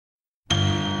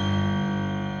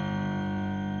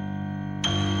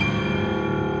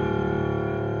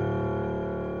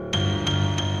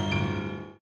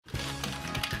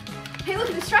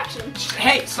a distraction.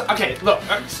 Hey, okay, look.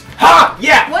 Ha!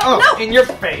 Yeah! What? Oh, No! in your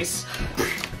face.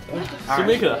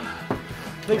 Samika,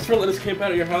 thanks for letting us camp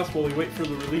out at your house while we wait for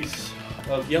the release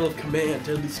of Yell of Command,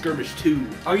 Deadly Skirmish 2.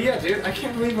 Oh yeah, dude. I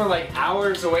can't believe we're like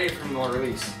hours away from the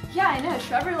release. Yeah, I know.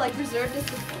 Trevor like reserved us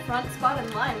the front spot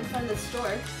in line in front of the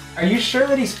store. Are you sure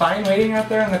that he's fine waiting out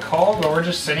there in the cold while we're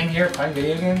just sitting here playing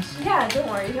video games? Yeah, don't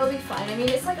worry. He'll be fine. I mean,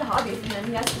 it's like a hobby for him.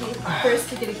 He has to be first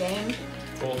to get a game.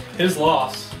 Well, his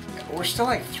loss. We're still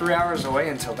like 3 hours away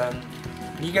until then.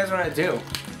 What do you guys want to do?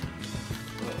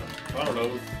 I don't know.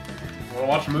 Want to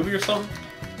watch a movie or something?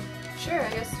 Sure, I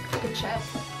guess we could chat.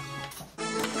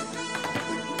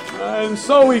 And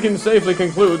so we can safely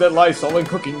conclude that Lysol and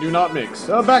cooking do not mix.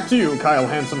 Back to you, Kyle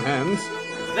Handsome Hands.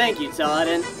 Thank you, Todd,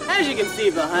 and as you can see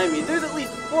behind me, there's at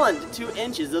least 1 to 2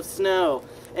 inches of snow,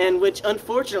 and which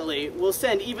unfortunately will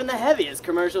send even the heaviest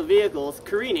commercial vehicles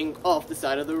careening off the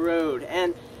side of the road.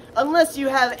 And unless you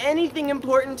have anything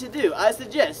important to do, I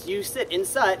suggest you sit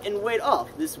inside and wait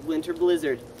off this winter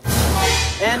blizzard.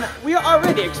 And we are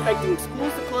already expecting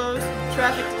schools to close,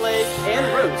 traffic delays, and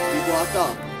roads to be blocked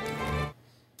off.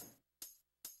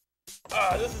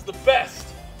 Ah, this is the best!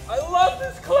 I love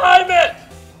this climate!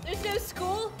 There's no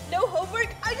school, no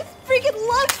homework. I just freaking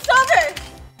love summer!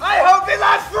 I hope it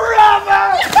lasts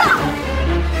forever!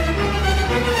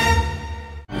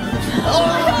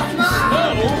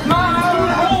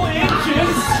 Holy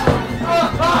inches!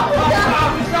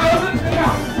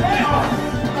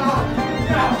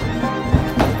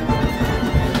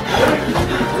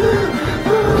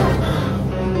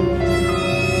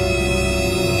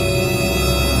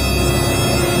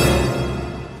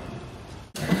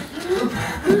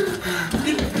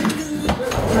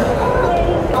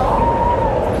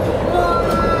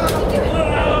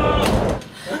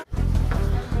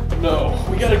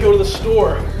 Go to the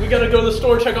store. We gotta go to the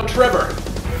store and check on Trevor.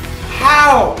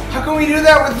 How? How can we do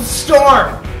that with the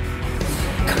storm?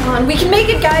 Come on, we can make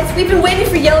it, guys. We've been waiting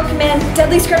for Yellow Command,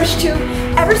 Deadly Skirmish 2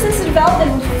 ever since the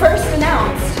development was first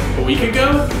announced. A week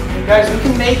ago? Guys, we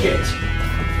can make it.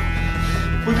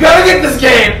 We've gotta get this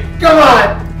game! Come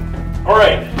on!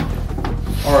 Alright.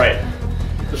 Alright.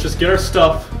 Let's just get our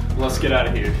stuff and let's get out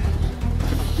of here.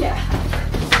 Yeah.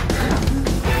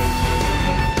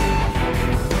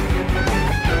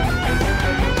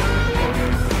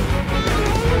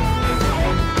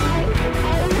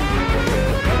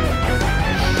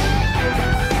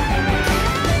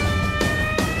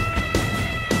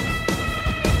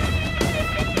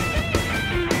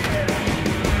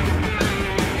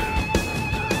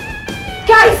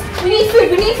 Guys, we need food.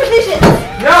 We need provisions.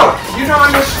 No! You don't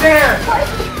understand! What?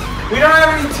 We don't have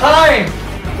any time!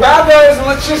 Grab those and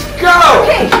let's just go!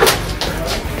 Okay.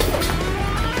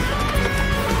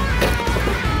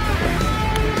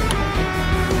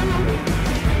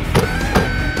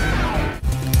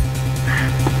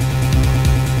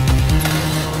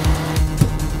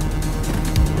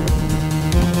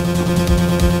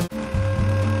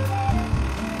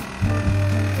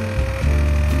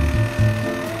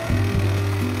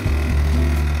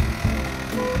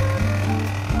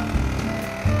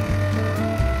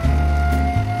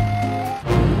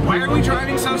 Why are we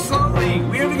driving so slowly?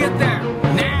 We have to get there!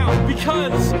 Now!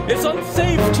 Because it's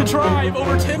unsafe to drive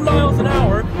over 10 miles an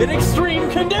hour in extreme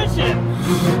conditions! You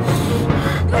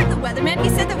heard the weatherman. He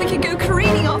said that we could go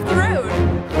careening off the road.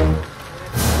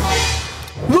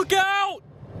 Look out!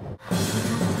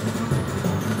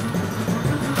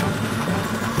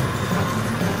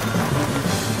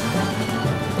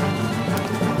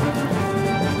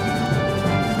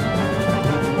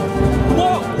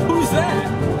 Whoa! Who's that?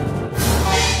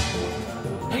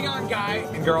 Hang on, guy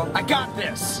and girl. I got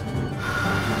this!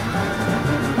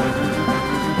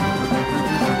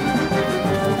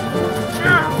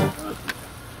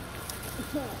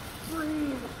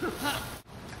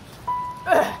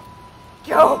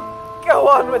 Go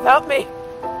on without me.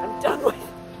 I'm done with.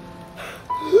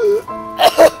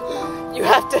 You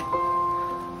have to.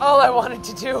 All I wanted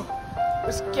to do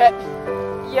was get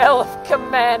Yell of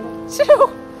Command 2.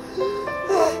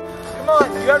 Come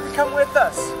on, you have to come with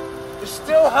us. There's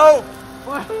still hope.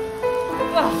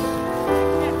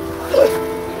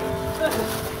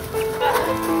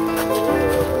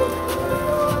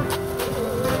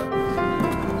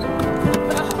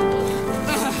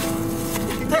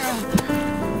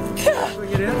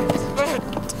 Bring it in.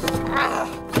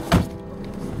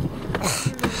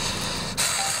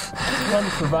 One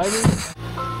surviving?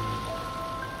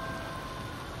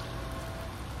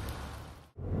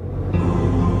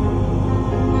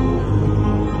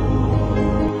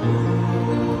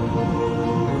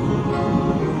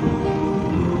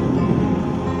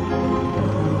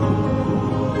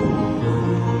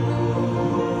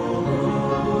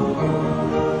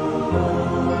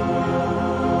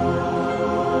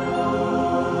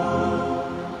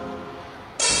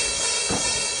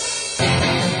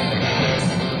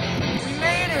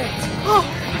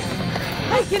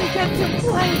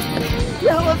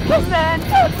 man,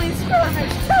 deadly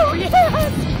skirmish too,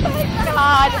 yes! Thank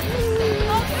God!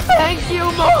 Thank you,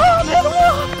 Mohammed!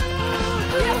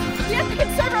 Yes, we can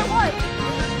serve our one!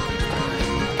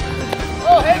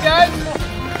 Oh, hey guys!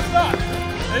 Stop!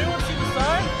 Anyone see the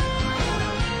sign?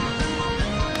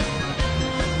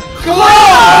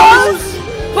 Close!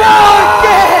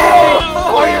 Okay!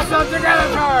 Pull yourself together,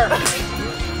 Tar!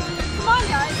 Come on,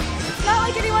 guys. It's not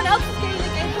like anyone else is getting the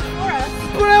game before us.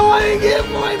 But I want to get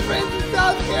my friends in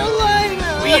South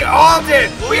Carolina! We all did!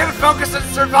 We gotta focus on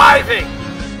surviving!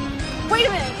 Wait a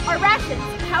minute. Our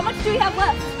rations. How much do we have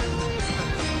left?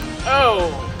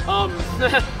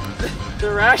 The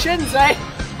rations? I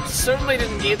certainly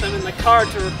didn't eat them in the car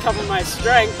to recover my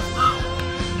strength.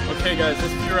 Okay, guys,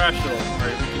 let's be rational.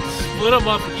 Alright, we can split them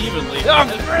up evenly.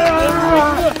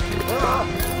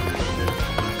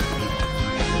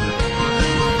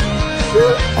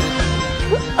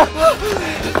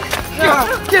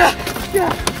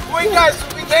 Wait, guys,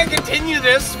 we can't continue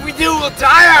this. We do, we'll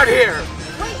die out here.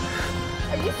 Wait.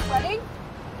 Are you sweating?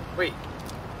 Wait.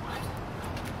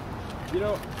 You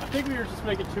know, I think we were just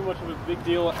making too much of a big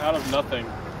deal out of nothing.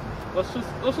 Let's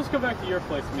just go back to your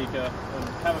place, Mika, and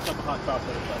have a cup of hot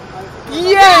chocolate or something.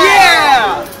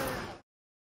 Yeah!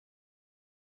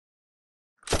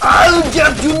 I'll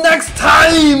get you next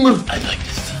time! I'd like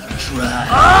to see you try.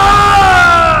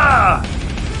 Ah!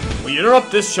 We interrupt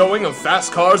this showing of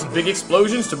fast cars and big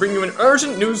explosions to bring you an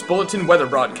urgent news bulletin weather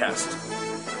broadcast.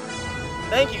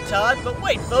 Thank you, Todd, but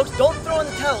wait, folks, don't throw in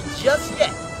the towel just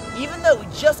yet. Even though we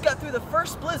just got through the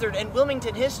first blizzard in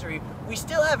Wilmington history, we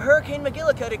still have Hurricane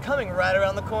McGillicuddy coming right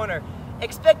around the corner.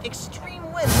 Expect extreme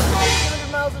winds of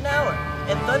 200 miles an hour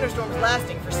and thunderstorms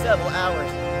lasting for several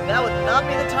hours. That would not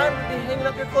be the time to be hanging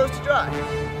up your clothes to dry.